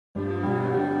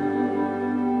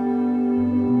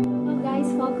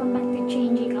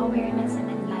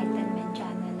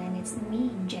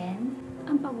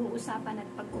pag-uusapan at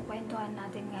pagkukwentuhan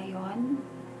natin ngayon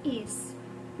is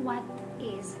what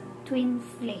is twin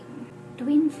flame.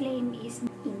 Twin flame is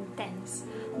intense.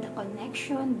 The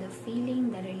connection, the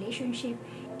feeling, the relationship,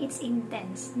 it's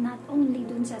intense. Not only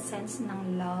dun sa sense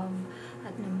ng love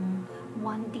at ng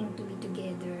wanting to be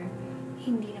together.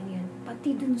 Hindi lang yun.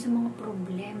 Pati dun sa mga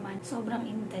problema, sobrang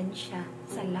intense siya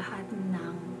sa lahat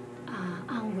ng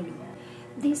angulo.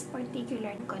 This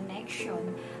particular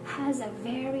connection has a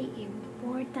very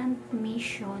important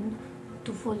mission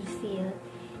to fulfill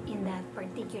in that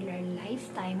particular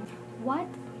lifetime.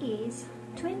 What is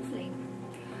twin flame?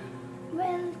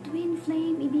 Well, twin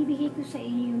flame, ibibigay ko sa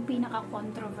inyo yung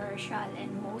pinaka-controversial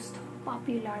and most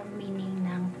popular meaning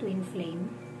ng twin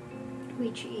flame,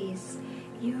 which is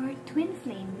your twin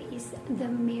flame is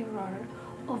the mirror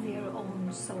of your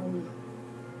own soul.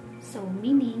 So,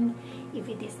 meaning, if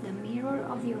it is the mirror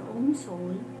of your own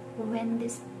soul, when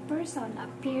this person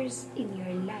appears in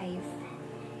your life,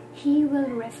 he will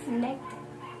reflect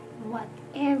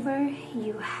whatever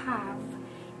you have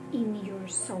in your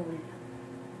soul.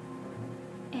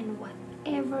 And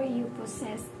whatever you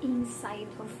possess inside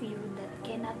of you that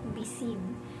cannot be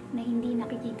seen, na hindi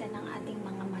nakikita ng ating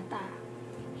mga mata,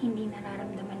 hindi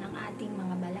nararamdaman ng ating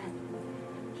mga balat,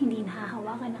 hindi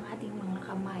nahahawakan ng ating mga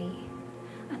kamay,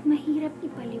 at mahirap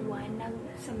ipaliwanag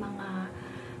sa mga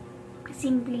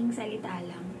simpleng salita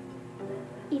lang.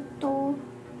 Ito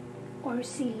or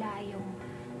sila yung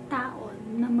tao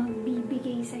na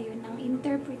magbibigay sa'yo ng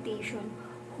interpretation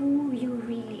who you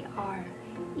really are.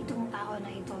 Itong tao na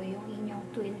ito, yung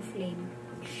inyong twin flame,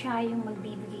 siya yung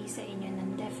magbibigay sa inyo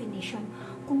ng definition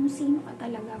kung sino ka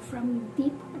talaga from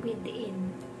deep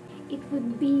within. It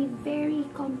would be very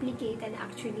complicated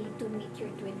actually to meet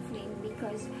your twin flame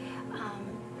because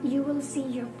you will see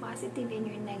your positive and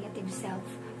your negative self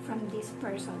from this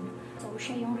person. So,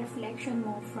 siya yung reflection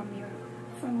mo from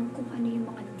kung ano yung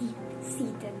mga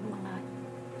deep-seated mga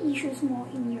issues mo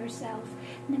in yourself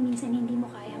na minsan hindi mo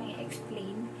kayang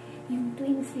i-explain. Yung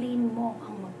twin flame mo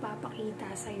ang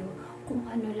magpapakita sa'yo kung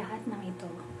ano lahat ng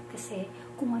ito. Kasi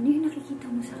kung ano yung nakikita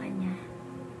mo sa kanya,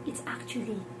 it's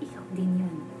actually ikaw din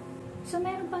yun. So,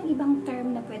 meron pang ibang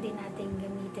term na pwede natin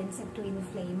gamitin sa twin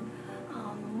flame.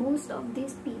 Most of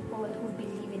these people who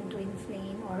believe in twin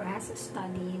flame or has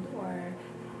studied or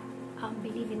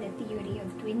believe in the theory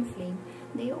of twin flame,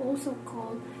 they also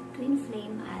call twin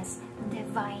flame as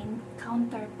divine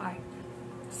counterpart.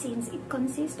 Since it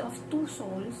consists of two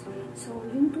souls, so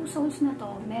yung two souls na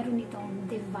to, meron itong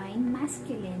divine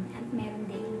masculine at meron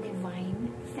ding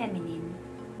divine feminine.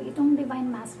 Itong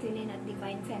divine masculine at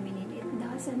divine feminine, it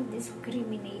doesn't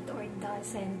discriminate or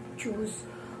doesn't choose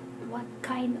what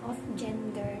kind of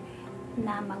gender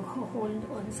na mag-hold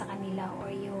on sa kanila or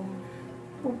yung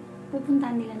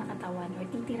pupuntahan nila na katawan or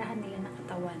titirahan nila na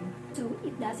katawan. So,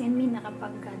 it doesn't mean na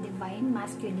kapag divine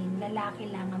masculine, lalaki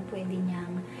lang ang pwede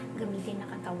niyang gamitin na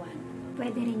katawan.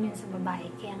 Pwede rin yun sa babae.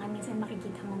 Kaya nga minsan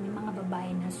makikita mo may mga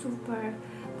babae na super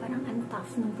parang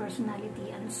un-tough ng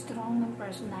personality, un-strong ng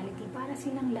personality. Para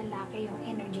silang lalaki yung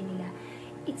energy nila.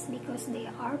 It's because they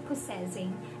are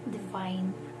possessing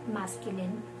divine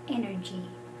masculine energy.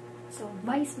 So,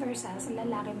 vice versa, sa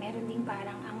lalaki, meron din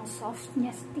parang ang soft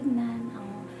niya tingnan,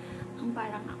 ang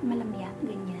parang malamya,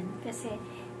 ganyan. Kasi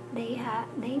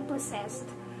they possessed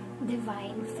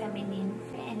divine feminine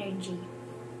energy.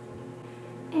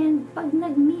 And pag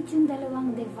nag-meet yung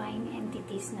dalawang divine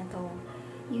entities na to,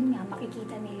 yun nga,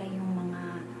 makikita nila yung mga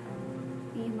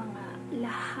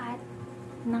lahat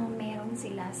ng meron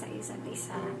sila sa isa't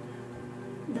isa.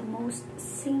 The most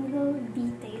single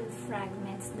detailed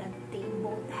fragments that they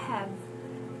both have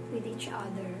with each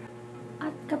other.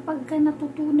 At kapag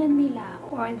natutunan nila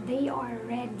or they are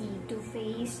ready to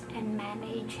face and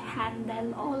manage,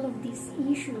 handle all of these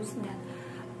issues that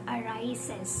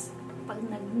arises pag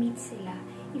nag-meet sila,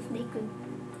 if they could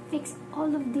fix all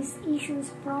of these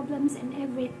issues, problems, and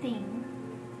everything,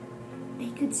 they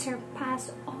could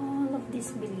surpass all of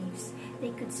these beliefs.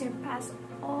 They could surpass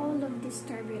all of this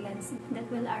turbulence that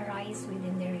will arise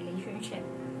within their relationship.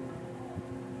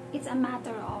 It's a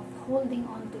matter of holding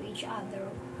on to each other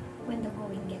when the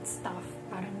going gets tough.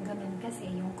 Parang ganun kasi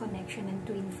yung connection ng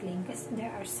twin flame kasi there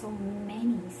are so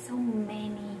many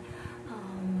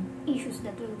issues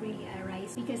that will really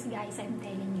arise because guys, I'm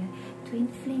telling you, twin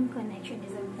flame connection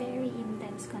is a very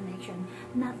intense connection,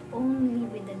 not only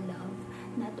with the love,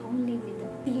 not only with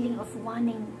the feeling of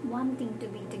wanting to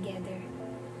be together.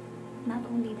 Not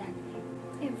only that,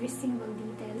 every single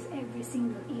details, every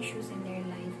single issues in their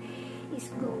life is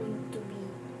going to be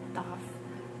tough.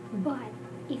 But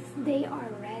if they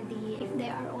are ready, if they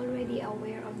are already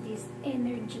aware of this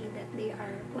energy that they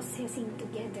are possessing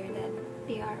together, that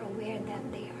they are aware that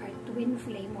they are twin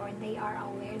flame, or they are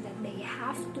aware that they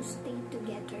have to stay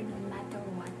together no matter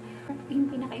what. Yung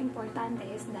pinaka-importante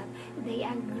is that they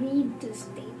agreed to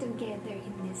stay together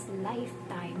in this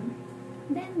lifetime,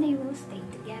 then they will stay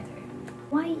together.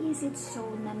 Why is it so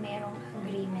na merong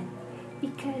agreement?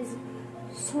 Because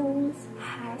souls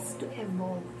has to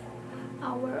evolve.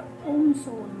 Our own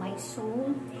soul, my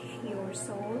soul,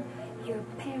 your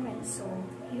parents' soul,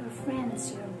 your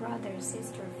friends, your brother,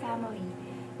 sister, family,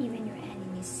 even your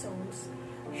enemies' souls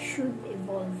should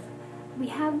evolve. We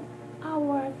have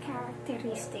our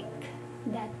characteristic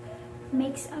that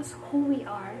makes us who we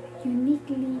are,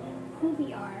 uniquely who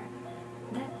we are,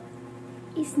 that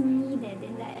is needed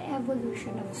in the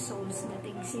evolution of souls that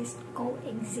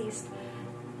coexist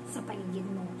sa paligid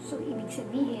mo. So, ibig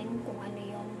sabihin, kung ano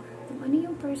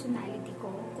yung personality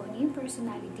ko, kung ano yung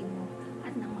personality mo,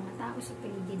 at ng mga tao sa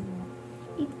paligid mo,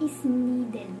 it is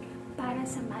needed para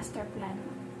sa master plan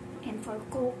and for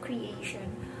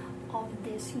co-creation of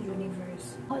this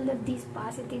universe. All of these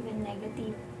positive and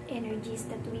negative energies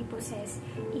that we possess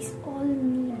is all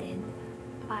needed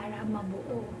para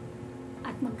mabuo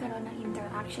at magkaroon ng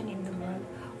interaction in the world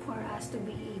for us to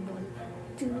be able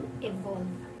to evolve.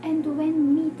 And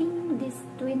when meeting this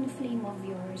twin flame of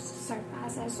yours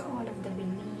surpasses all of the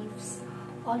beliefs,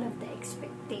 all of the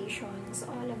expectations,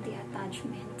 all of the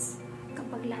attachments,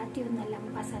 kapag lahat yun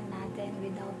nalampasan natin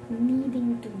without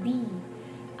needing to be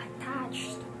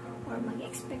attached or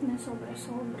mag-expect ng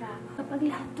sobra-sobra, kapag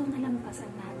lahat ito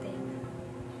nalampasan natin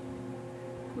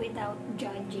without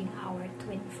judging our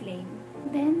twin flame,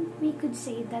 then we could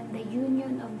say that the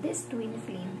union of this twin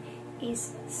flame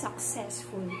is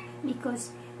successful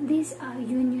because this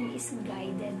union is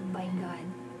guided by God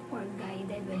or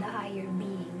guided by the higher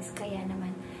beings. Kaya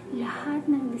naman, lahat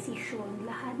ng desisyon,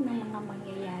 lahat ng mga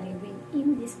mangyayari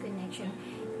within this connection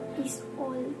is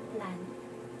all planned.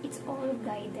 It's all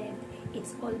guided.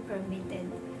 It's all permitted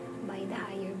by the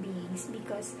higher beings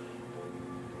because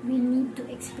we need to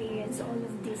experience all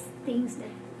of these things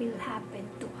that will happen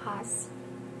to us.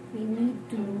 We need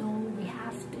to know, we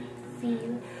have to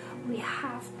feel, we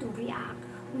have to react,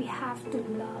 we have to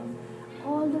love.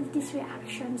 All of these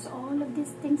reactions, all of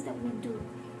these things that we do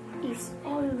is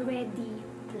already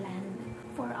planned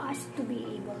for us to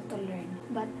be able to learn.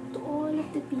 But to all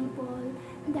of the people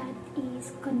that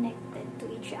is connected to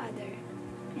each other.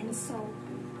 And so,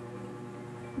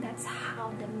 that's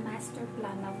how the master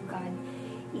plan of God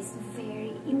is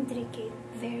very intricate,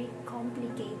 very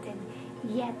complicated,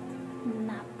 yet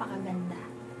napakaganda.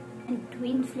 And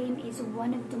twin flame is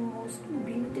one of the most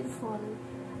beautiful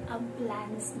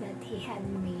plans that He had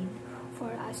made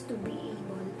for us to be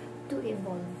able to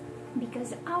evolve.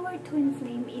 Because our twin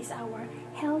flame is our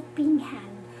helping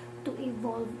hand to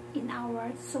evolve in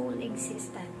our soul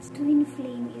existence. Twin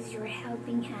flame is your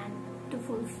helping hand to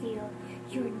fulfill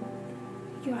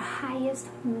your highest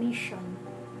mission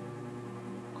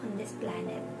on this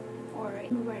planet or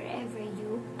wherever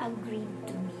you agreed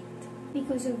to meet.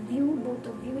 Because of you, both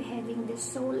of you having the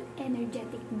soul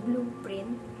energetic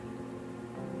blueprint,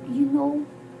 you know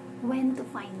when to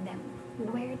find them,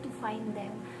 where to find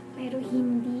them, pero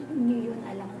hindi nyo yun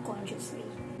alam consciously.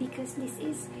 Because this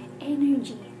is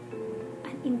energy,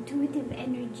 an intuitive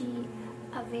energy,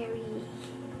 a very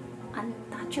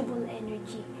untouchable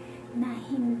energy na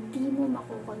hindi mo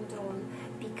makokontrol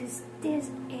because this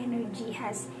energy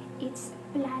has its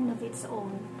plan of its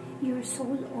own. Your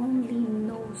soul only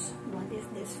knows what is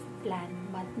this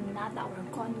plan, but not our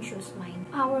conscious mind.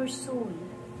 Our soul,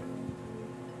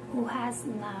 who has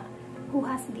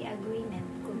the agreement,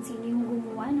 kung sino yung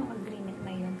gumawa ng agreement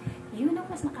na yun ang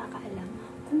mas nakakaalam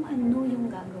kung ano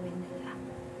yung gagawin nila.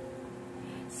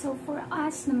 So for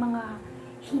us na mga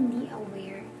hindi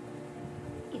aware,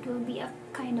 it will be a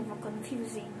kind of a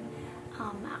confusing.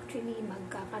 Actually,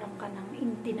 magkakaroon ka ng in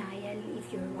denial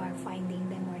if you are finding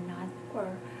them or not.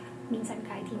 Or minsan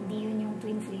kahit hindi yun yung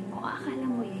twin flame mo, akala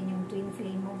mo yun yung twin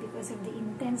flame mo because of the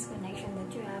intense connection that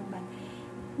you have, but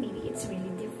maybe it's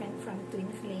really different from twin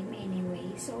flame anyway.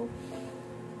 So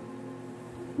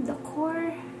the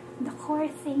core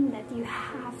thing that you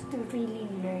have to really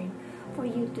learn for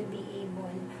you to be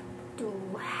able to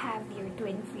have your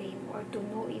twin flame or to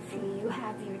know if you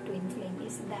have your twin flame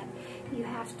is that you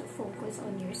have to focus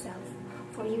on yourself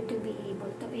for you to be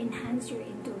able to enhance your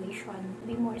intuition,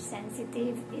 be more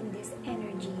sensitive in these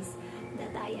energies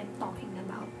that I am talking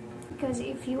about. Because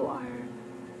if you are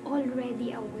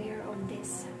already aware of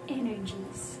these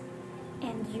energies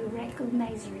and you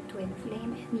recognize your twin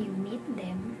flame and you meet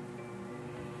them,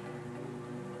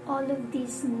 all of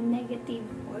these negative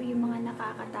or yung mga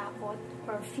nakakatakot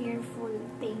or fearful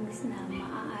things na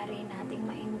maaari nating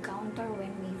ma-encounter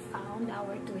when we found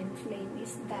our twin flame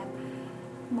is that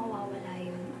mawawala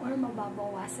yun or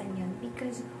mababawasan yun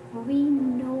because we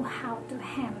know how to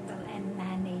handle and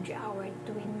manage our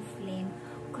twin flame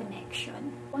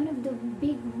connection. One of the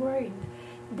big words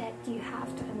that you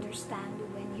have to understand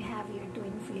when you have your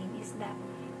twin flame is that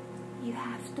you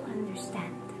have to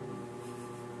understand.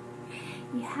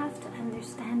 You have to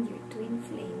understand your twin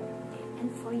flame. And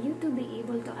for you to be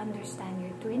able to understand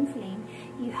your twin flame,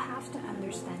 you have to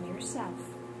understand yourself.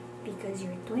 Because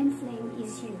your twin flame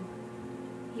is you.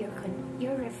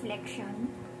 Your reflection,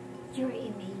 your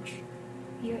image,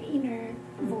 your inner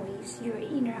voice, your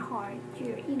inner heart,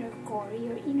 your inner core,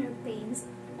 your inner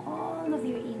pains, all of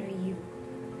your inner you.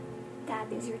 That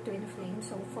is your twin flame.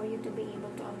 So for you to be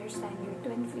able to understand your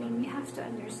twin flame, you have to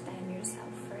understand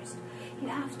yourself first. You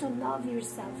have to love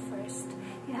yourself first.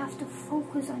 You have to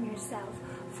focus on yourself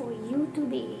for you to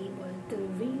be able to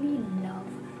really love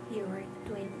your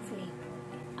twin flame.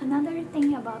 Another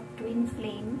thing about twin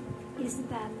flame is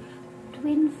that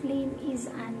twin flame is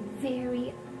a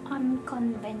very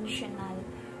unconventional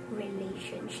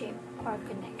relationship or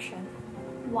connection.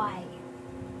 Why?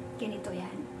 Ganito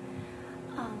yan.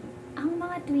 Ang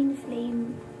mga twin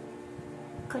flame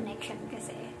connection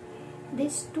kasi,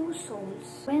 these two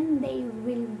souls, when they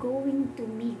will going to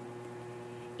meet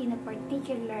in a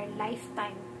particular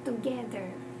lifetime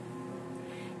together,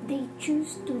 they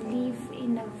choose to live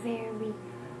in a very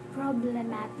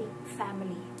problematic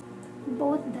family.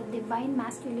 Both the divine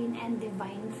masculine and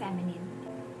divine feminine,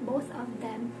 both of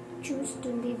them choose to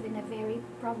live in a very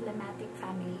problematic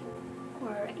family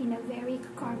or in a very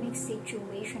karmic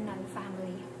situational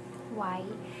family. Why?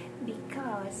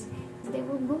 Because they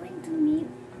were going to meet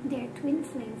their twin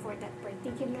flame for that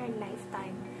particular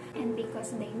lifetime, and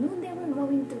because they knew they were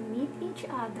going to meet each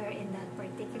other in that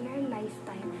particular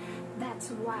lifetime,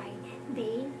 that's why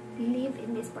they live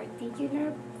in this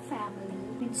particular family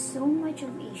with so much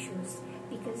of issues,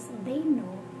 because they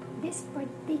know this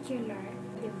particular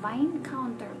divine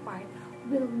counterpart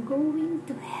will going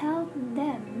to help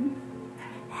them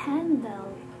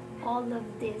handle all of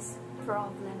this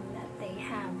problem that they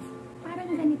have.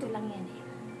 Parang ganito lang yan eh.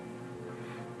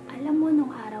 Alam mo nung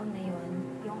araw na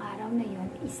yon, yung araw na yon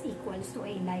is equals to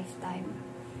a lifetime.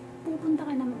 Pupunta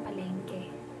ka ng palengke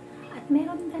at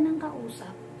meron ka ng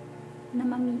kausap na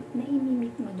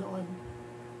imimit mo doon.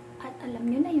 At alam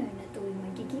nyo na yun na tuwing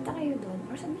magkikita kayo doon,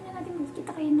 or sabihin na natin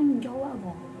magkikita kayo ng jowa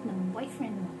mo, ng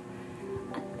boyfriend mo,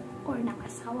 or ng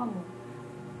asawa mo.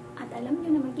 At alam nyo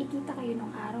na magkikita kayo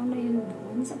nung araw na yun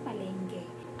doon sa palengke.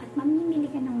 At mamimili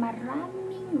ka ng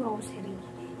maraming grocery.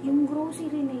 Yung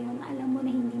grocery na yun, alam mo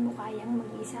na hindi mo kayang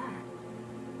mag-isa.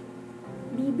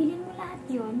 Bibilin mo lahat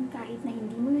yun kahit na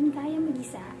hindi mo yun kaya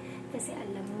mag-isa kasi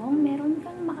alam mo meron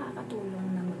kang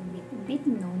makakatulong na magbitbit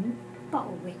nun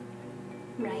pauwi.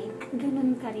 Right?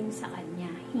 Ganon ka rin sa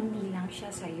kanya. Hindi lang siya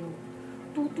sa'yo.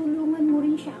 Tutulungan mo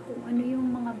rin siya kung ano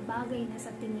yung mga bagay na sa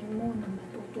tingin mo na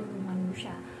matutulungan mo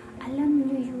siya. Alam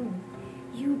nyo yun.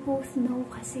 You both know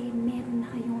kasi meron na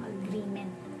kayong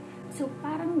agreement. So,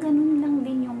 parang ganun lang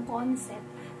din yung concept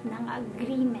ng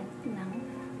agreement ng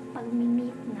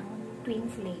pag-meet ng twin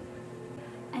flame.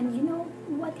 And you know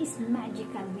what is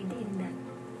magical within that,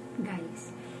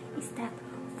 guys? Is that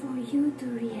for you to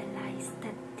realize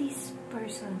that this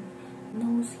person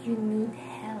knows you need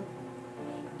help,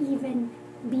 even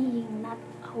being not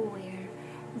aware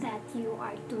that you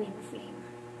are twin flame.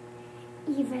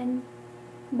 Even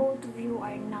both of you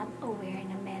are not aware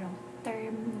na merong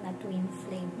term na twin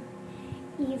flame.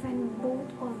 Even both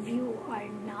of you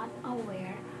are not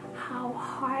aware how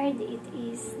hard it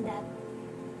is that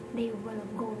they were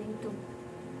going to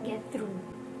get through.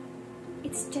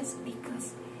 It's just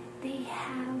because they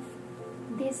have,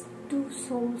 these two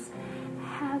souls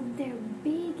have their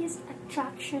biggest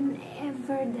attraction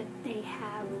ever that they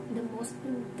have, the most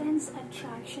intense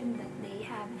attraction that they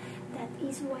have. That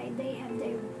is why they have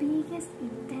their biggest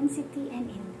intensity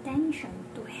and intention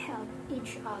to help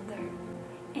each other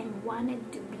and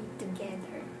wanted to be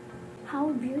together.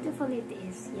 How beautiful it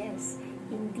is. Yes,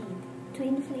 indeed.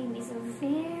 Twin flame is a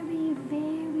very,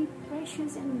 very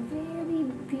precious and very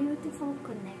beautiful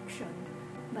connection.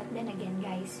 But then again,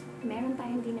 guys, meron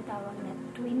tayong tinatawag na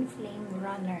twin flame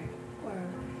runner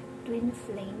or twin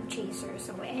flame chaser.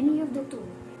 So any of the two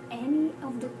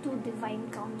divine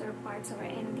counterparts or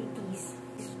entities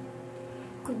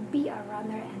could be a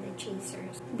runner and a chaser.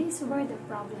 This is where the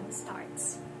problem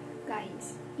starts.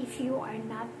 Guys, if you are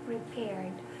not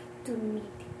prepared to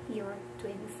meet your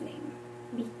twin flame.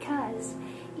 Because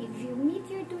if you meet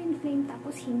your twin flame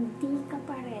tapos hindi ka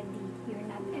pa ready. You're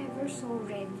not ever so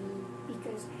ready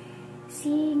because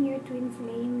seeing your twin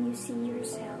flame, you see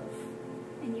yourself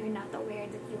and you're not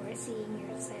aware that you are seeing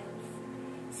yourself.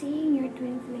 Seeing your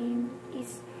twin flame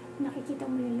is nakikita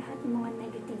mo yung lahat ng mga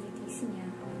negativities niya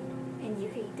and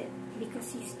you hate it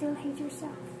because you still hate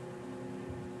yourself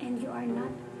and you are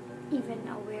not even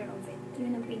aware of it.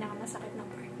 Yun ang pinakamasakit na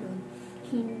part doon.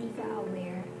 Hindi ka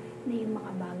aware na yung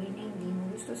mga bagay na hindi mo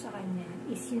gusto sa kanya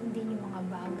is yun din yung mga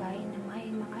bagay na may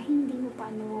mga hindi mo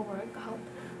pa na-work out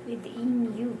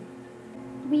within you.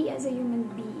 We as a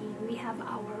human being, we have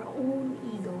our own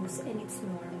egos and it's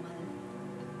normal.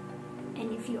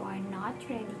 And if you are not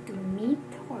ready to meet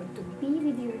or to be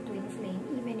with your twin flame,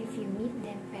 even if you meet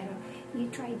them pero you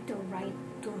try to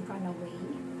run away,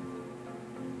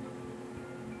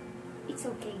 it's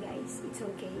okay guys, it's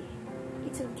okay.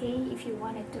 It's okay if you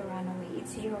wanted to run away.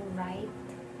 It's your right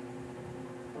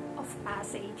of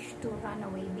passage to run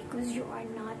away because you are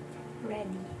not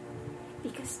ready.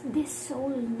 Because this soul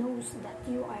knows that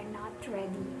you are not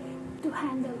ready to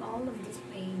handle all of this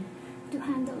pain, to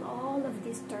handle all of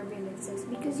these turbulences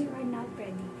because you are not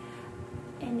ready.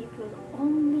 And it will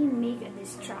only make a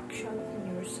distraction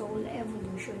in your soul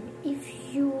evolution if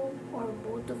you or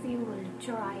both of you will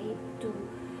try to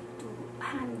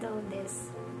handle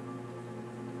this.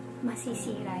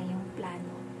 Masisira yung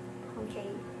plano. Okay?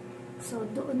 So,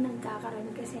 doon nagkakaroon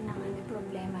kasi ng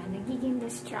problema. Nagiging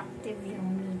destructive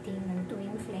yung meeting ng twin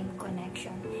flame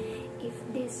connection. If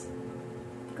this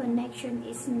connection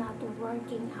is not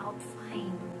working out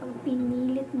fine, pag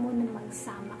pinilit mo na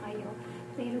magsama kayo,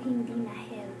 pero hindi na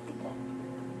healthy.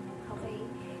 Okay?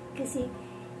 Kasi,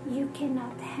 you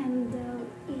cannot handle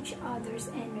each other's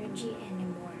energy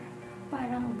anymore.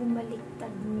 Parang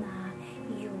bumaliktad na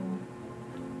yung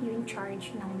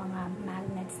charge ng mga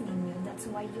magnets ninyo. That's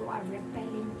why you are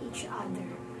repelling each other.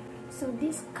 So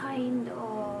this kind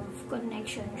of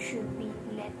connection should be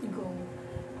let go.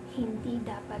 Hindi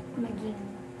dapat maging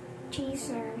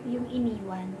chaser yung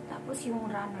iniwan, tapos yung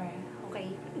runner.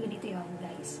 Okay, ganito yun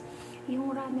guys.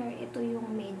 Yung runner, ito yung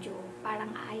medyo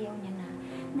parang ayaw niya na.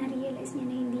 Na-realize niya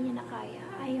na hindi niya na kaya.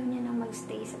 Ayaw niya na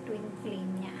magstay sa twin flame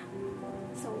niya.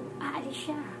 So, aalis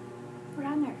siya.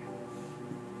 Runner.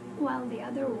 While the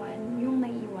other one, yung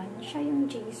naiwan, siya yung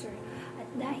chaser. At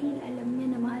dahil alam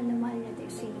niya na mahal niya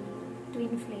si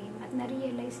twin flame at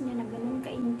na-realize niya na ganun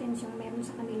ka-intense yung meron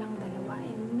sa kanilang dalawa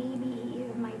and maybe he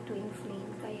is my twin flame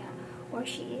kaya or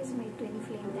she is my twin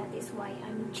flame, that is why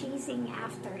I'm chasing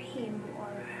after him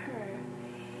or her.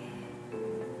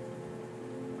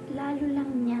 Lalo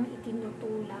lang niyang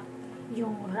itinutulak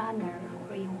yung runner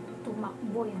or yung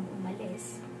tumakbo, yung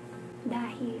umalis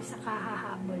dahil sa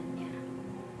kahahabol niya.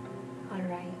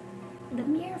 Alright. The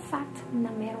mere fact na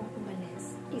merong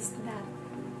umalis is that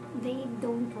they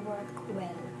don't work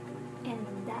well and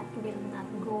that will not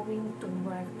going to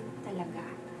work talaga.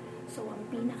 So, ang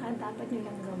pinaka dapat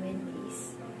nilang gawin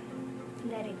is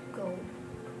let it go.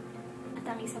 At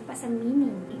ang isa pa sa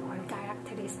meaning or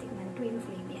characteristic ng twin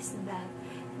flame is that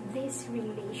this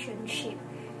relationship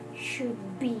should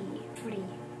be free.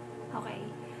 Okay?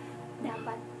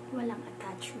 Dapat walang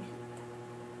attachment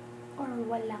or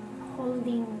walang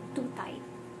holding too tight.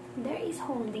 There is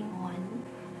holding on.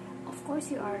 Of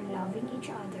course, you are loving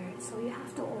each other, so you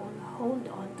have to all hold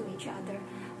on to each other,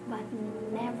 but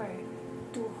never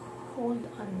to hold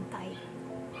on tight.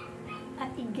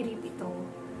 At i-grip ito,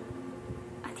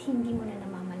 at hindi mo na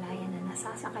namamalayan na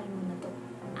nasasakal mo na to.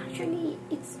 Actually,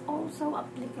 it's also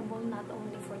applicable not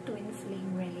only for twin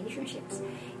flame relationships.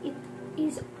 It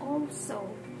is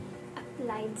also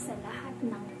applied sa lahat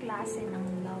ng klase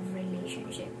ng love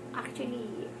relationship.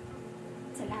 Actually,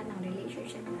 sa lahat ng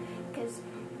relationship. Because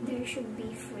there should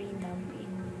be freedom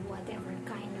in whatever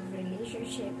kind of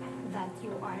relationship that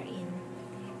you are in.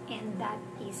 And that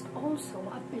is also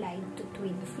applied to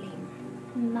twin flame.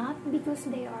 Not because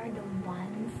they are the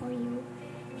one for you,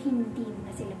 hindi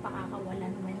na sila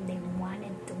pakakawalan when they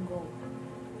wanted to go.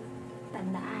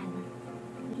 Tandaan,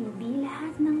 hindi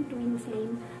lahat ng twin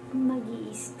flame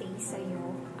mag-i-stay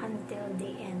sa'yo until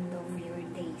the end of your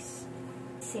days.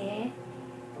 Kasi,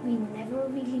 we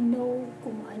never really know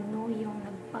kung ano yung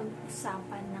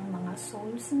napag-usapan ng mga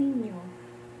souls ninyo,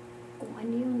 kung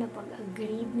ano yung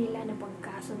napag-agree nila,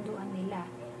 napagkasunduan nila,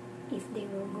 if they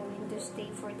were going to stay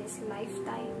for this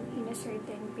lifetime in a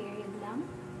certain period lang,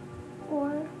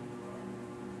 or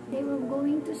they were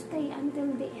going to stay until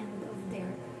the end of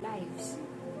their lives.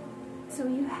 So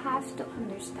you have to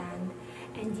understand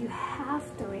and you have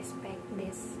to respect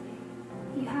this.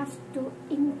 You have to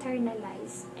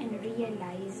internalize and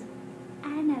realize,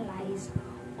 analyze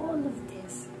all of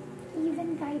this.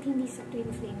 even kahit hindi sa twin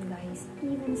flame, guys,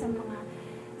 even sa mga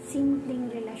simpleng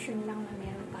relasyon lang na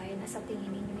meron tayo na sa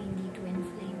tingin ninyo hindi twin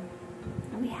flame,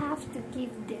 we have to give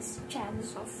this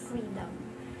chance of freedom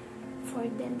for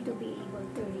them to be able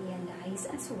to realize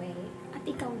as well, at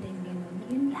ikaw din ganun,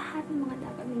 yun lahat ng mga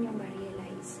dapat ninyong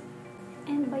ma-realize.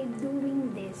 And by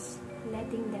doing this,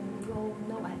 letting them go,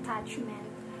 no attachment,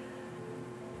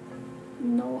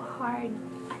 no hard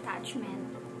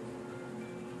attachment,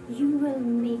 you will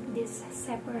make this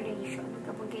separation,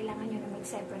 kapag kailangan nyo na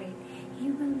mag-separate,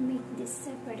 you will make this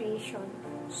separation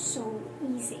so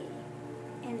easy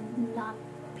and not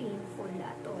painful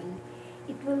at all.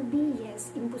 It will be,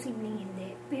 yes, imposibleng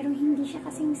hindi, pero hindi siya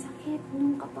kasing sakit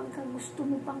nung kapag gusto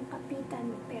mo pang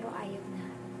kapitan pero ayaw na.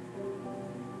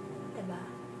 Diba?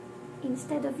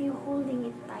 Instead of you holding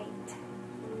it tight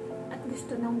at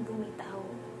gusto nang bumitaw,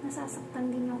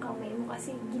 nasasaktan din yung kamay mo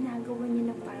kasi ginagawa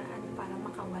niya ng paraan para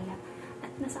makawala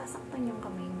at nasasaktan yung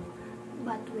kamay mo.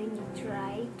 But when you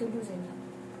try to loosen up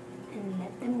and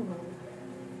let them go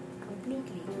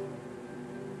completely,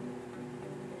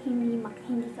 hindi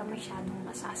ka masyadong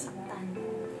masasaktan.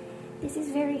 This is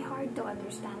very hard to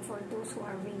understand for those who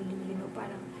are really,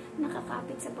 parang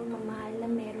nakakapit sa pagmamahal na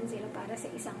meron sila para sa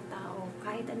isang tao,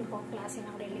 kahit ano pong klase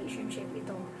ng relationship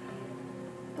ito.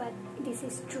 But this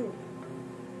is true.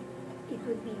 It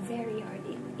would be very hard.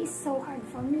 It is so hard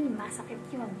for me. Masakit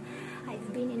yun. I've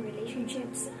been in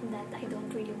relationships that I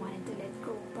don't really want to let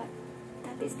go, but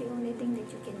that is the only thing that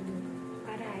you can do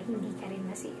para hindi ka rin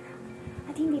masira.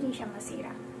 At hindi rin siya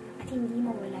masira. At hindi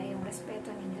mawala yung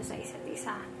respeto ninyo sa isa't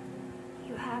isa.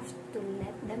 You have to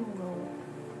let them go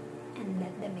and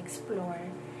let them explore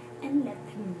and let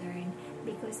them learn,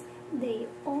 because they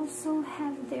also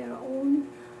have their own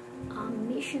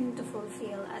mission to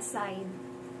fulfill aside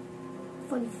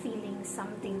fulfilling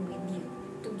something with you,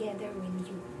 together with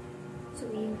you. So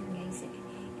yun guys, it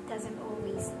doesn't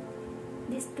always,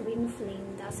 this twin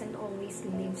flame doesn't always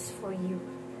lives for you.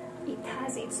 It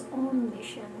has its own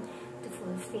mission to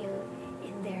fulfill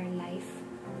in their life,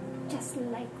 just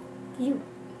like you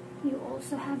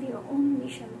also have your own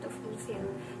mission to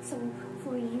fulfill. So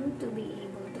for you to be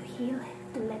able to heal,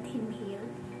 to let him heal,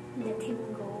 let him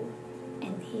go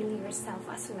and heal yourself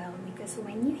as well, because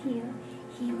when you heal,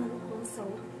 he will also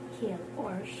heal,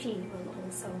 or she will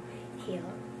also heal.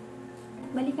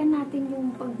 Balikan natin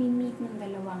yung pag-meet ng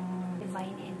dalawang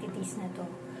divine entities na to.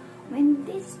 When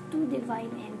these two divine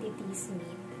entities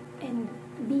meet and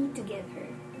be together,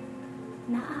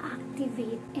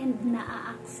 naa-activate and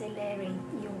naa-accelerate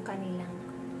yung kanilang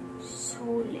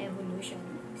soul evolution.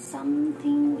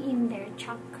 Something in their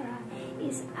chakra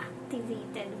is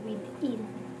activated within.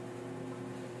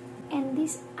 And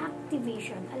this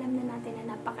activation, alam na natin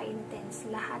na napaka-intense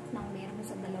lahat ng meron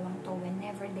sa dalawang to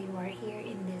whenever they were here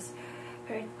in this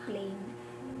earth plane.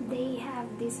 They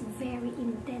have this very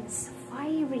intense,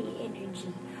 fiery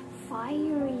energy,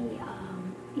 fiery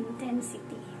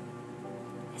intensity.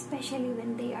 Especially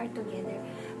when they are together,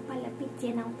 palapit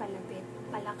yan ang palapit,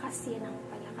 palakas yan ang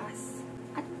palakas.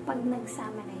 At pag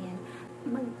nagsama na yan,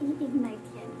 mag-i-ignite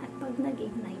yan. At pag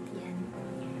nag-ignite yan,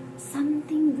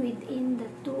 something within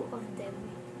the two of them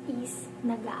is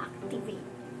nag-activate.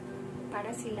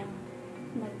 Para silang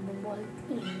nag-bolt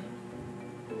in.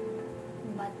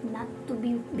 But not to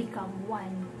become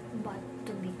one, but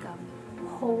to become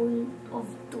whole of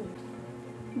two.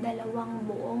 Dalawang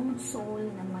buong soul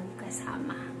na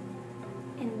magkasama.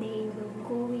 And they were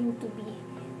going to be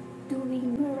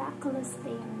doing miraculous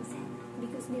things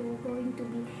because they were going to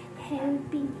be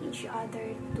helping each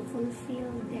other to fulfill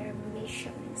their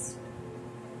missions.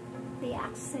 They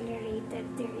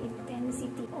accelerated their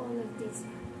intensity, all of this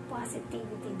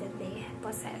positivity that they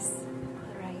possess.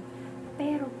 Alright?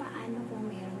 Pero paano kung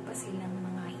meron pa silang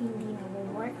mga hindi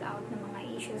na-work out na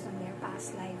mga issues in their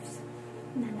past lives?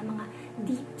 Na mga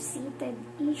deep-seated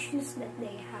issues that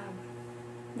they have.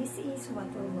 This is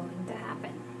what will going to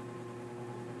happen.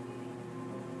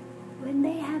 When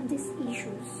they have these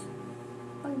issues,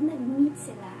 pag nag-meet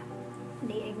sila,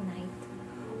 they ignite.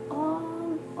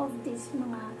 All of these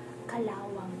mga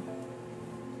kalawang,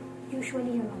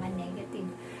 usually yung mga negative,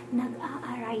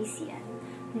 nag-a-arise yan,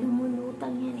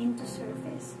 lumulutang yan into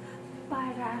surface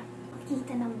para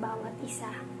makita ng bawat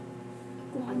isa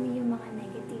kung ano yung mga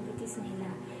negativities nila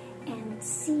and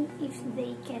see if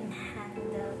they can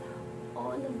handle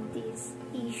all of these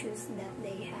issues that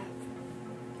they have.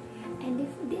 And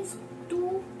if these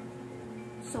two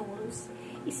souls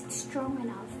is strong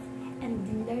enough and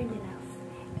learned enough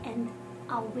and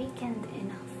awakened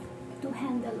enough to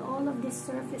handle all of these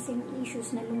surfacing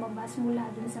issues na lumabas mula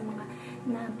dun sa mga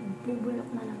nabubulok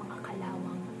na ng mga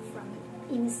kalawang from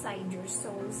inside your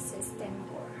soul system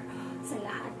or sa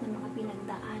lahat ng mga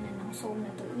pinagdaanan ng soul na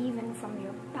to, even from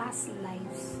your past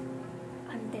lives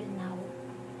until now.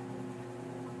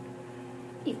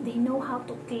 If they know how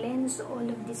to cleanse all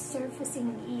of these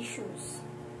surfacing issues,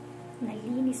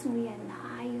 nalinis mo yan,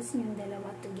 naayos yung dalawa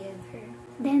together,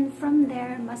 then from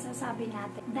there, masasabi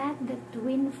natin that the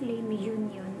twin flame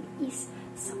union is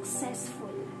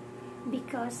successful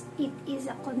because it is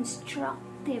a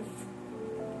constructive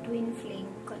twin flame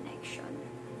connection.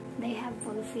 They have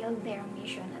fulfilled their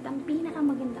mission. At ang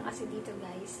pinakamaganda kasi dito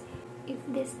guys, if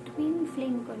this twin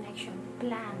flame connection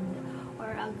planned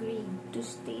or agreed to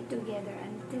stay together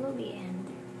until the end,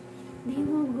 they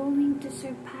will going to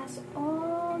surpass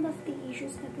all of the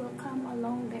issues that will come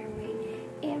along their way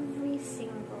every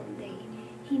single day.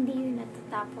 Hindi yun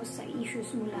natatapos sa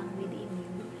issues mo lang within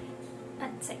you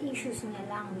at sa issues niya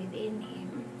lang within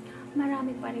him.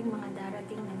 Marami pa rin mga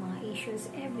darating na mga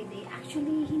issues everyday.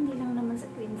 Actually, hindi lang naman sa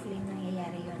twin flame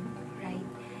nangyayari yun, right?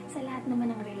 Sa lahat naman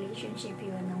ng relationship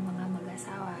yun ng mga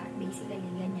mag-asawa, basically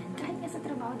ganyan. Kahit nga sa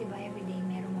trabaho, di ba, everyday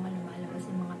merong mga lumalabas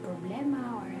ng mga problema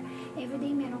or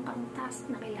everyday meron kang task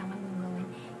na kailangan mong gawin.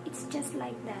 It's just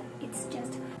like that. It's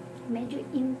just medyo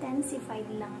intensified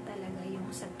lang talaga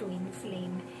yung sa twin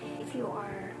flame. If you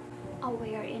are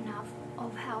aware enough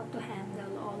of how to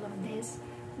handle all of this,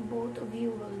 both of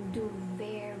you will do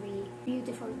very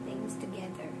beautiful things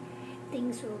together.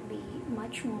 Things will be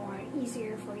much more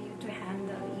easier for you to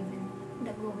handle even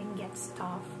the going gets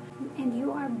tough. And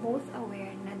you are both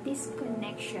aware na this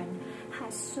connection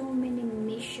has so many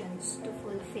missions to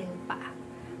fulfill pa.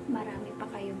 Marami pa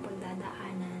kayong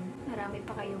pagdadaanan. Marami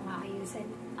pa kayong aayusan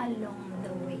along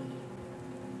the way.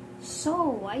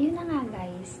 So, ayun na nga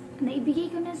guys. Naibigay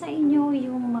ko na sa inyo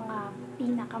yung mga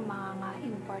mga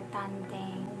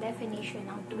importanteng definition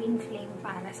ng twin flame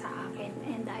para sa akin.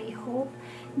 And I hope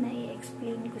na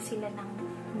i-explain ko sila ng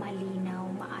malinaw,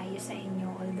 maayos sa inyo.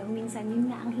 Although minsan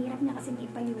yun nga, ang hirap na kasing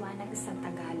ipaliwanag sa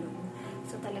Tagalog.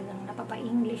 So talagang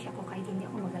napapa-English ako kahit hindi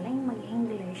ako magaling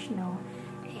mag-English, no?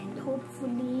 And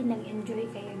hopefully, nag-enjoy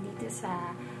kayo dito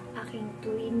sa aking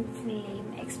twin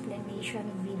flame explanation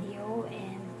video.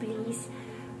 And please,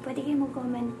 pwede kayo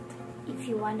mag-comment if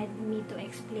you wanted me to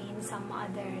explain some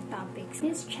other topics.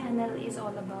 This channel is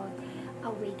all about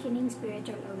awakening,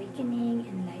 spiritual awakening,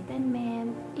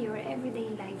 enlightenment, your everyday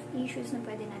life issues na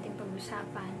pwede natin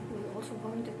pag-usapan. We're also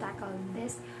going to tackle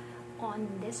this on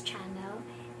this channel.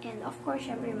 And of course,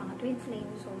 syempre mga twin flame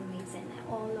soulmates and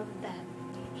all of that.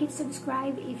 Hit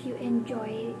subscribe if you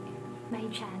enjoy my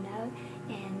channel,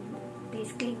 and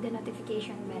please click the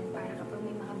notification bell para kapag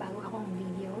may mga bago akong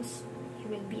videos, you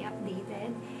will be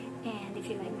updated. And if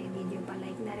you like my video,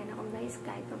 pa-like na rin ako guys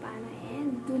kahit pa paano.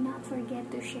 And do not forget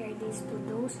to share this to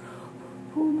those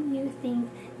whom you think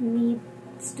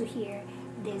needs to hear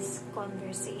this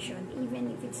conversation.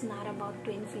 Even if it's not about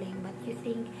twin flame, but you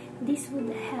think this would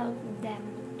help them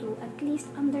to at least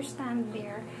understand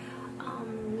their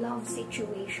love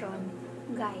situation.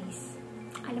 Guys,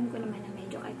 alam ko naman na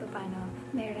medyo kahit pa paano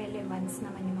may relevance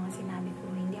naman yung mga sinabi ko.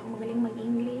 Hindi ako magaling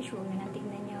mag-English, huwag na lang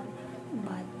tignan yun.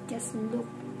 But just look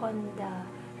on the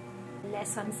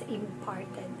lessons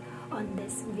imparted on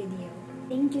this video.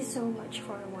 Thank you so much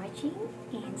for watching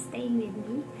and staying with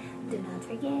me. Do not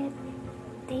forget,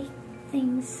 take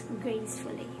things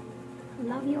gracefully.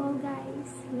 Love you all guys.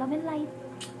 Love and light.